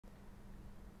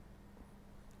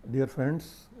Dear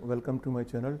friends, welcome to my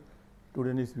channel.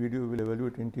 Today in this video we will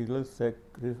evaluate integral sec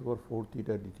raised to power 4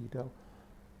 theta d theta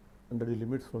under the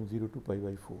limits from 0 to pi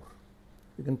by 4.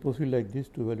 We can proceed like this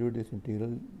to evaluate this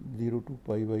integral 0 to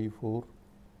pi by 4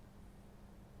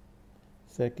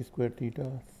 sec square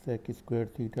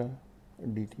theta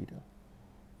d theta.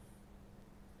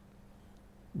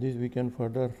 This we can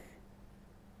further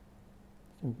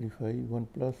simplify 1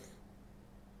 plus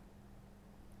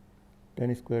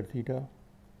tan square theta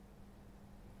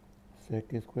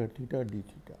sec square theta d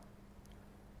theta.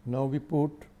 Now we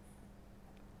put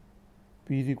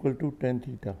p is equal to tan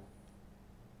theta,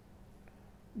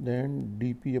 then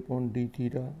dp upon d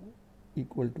theta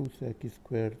equal to sec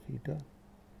square theta.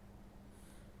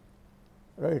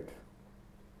 Right.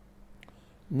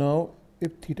 Now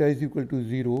if theta is equal to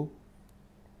 0,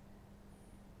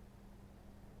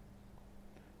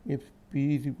 if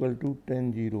p is equal to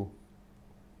tan 0,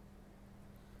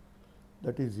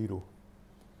 that is 0.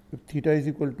 If theta is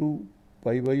equal to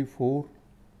pi by 4,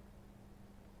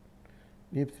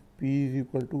 if p is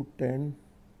equal to tan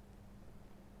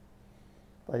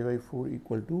pi by 4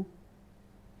 equal to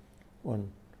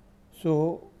 1.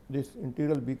 So this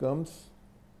integral becomes,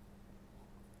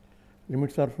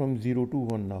 limits are from 0 to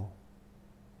 1 now,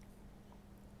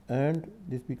 and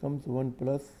this becomes 1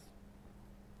 plus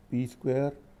p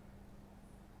square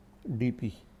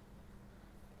dp.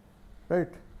 Right.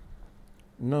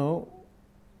 Now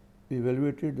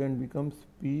evaluated, then becomes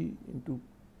p into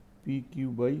p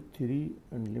cube by 3,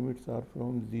 and limits are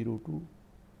from 0 to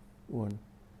 1.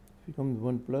 Becomes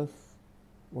 1 plus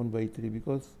 1 by 3,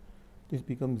 because this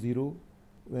becomes 0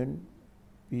 when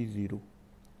p is 0.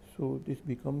 So this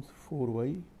becomes 4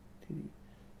 by 3.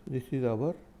 So this is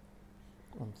our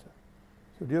answer.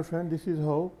 So dear friend, this is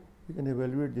how we can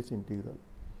evaluate this integral.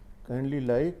 Kindly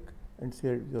like and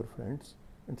share with your friends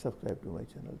and subscribe to my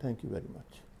channel. Thank you very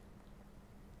much.